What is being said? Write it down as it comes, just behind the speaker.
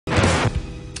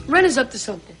Ren is up to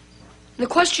something. And the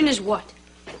question is what?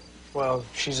 Well,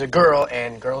 she's a girl,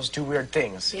 and girls do weird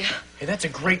things. Yeah. Hey, that's a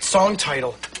great song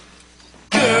title.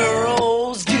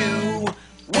 Girls do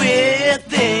weird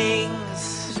things.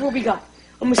 This is what we got.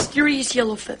 A mysterious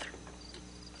yellow feather.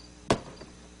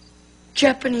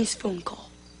 Japanese phone call.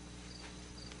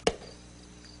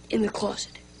 In the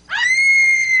closet.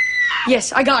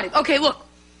 Yes, I got it. Okay, look.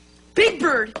 Big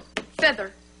Bird,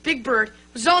 feather, Big Bird,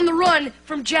 was on the run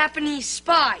from Japanese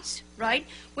spies, right?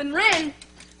 When Ren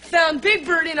found Big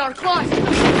Bird in our closet.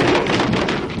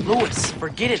 Louis,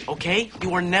 forget it, okay?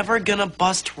 You are never gonna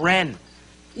bust Ren.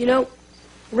 You know,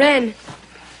 Ren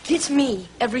gets me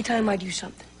every time I do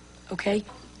something, okay?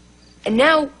 And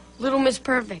now, Little Miss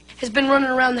Perfect has been running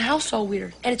around the house all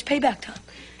weird, and it's payback time.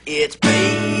 It's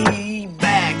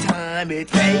payback time,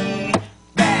 it's payback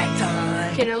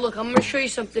time. Okay, now look, I'm gonna show you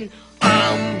something.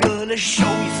 I'm gonna show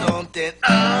you something.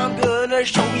 I'm gonna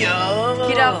show you.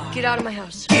 Get out of my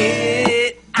house.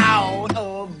 Get out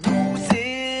of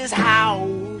Louis's house.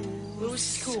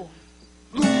 Louis is cool.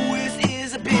 Louis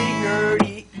is a big nerd.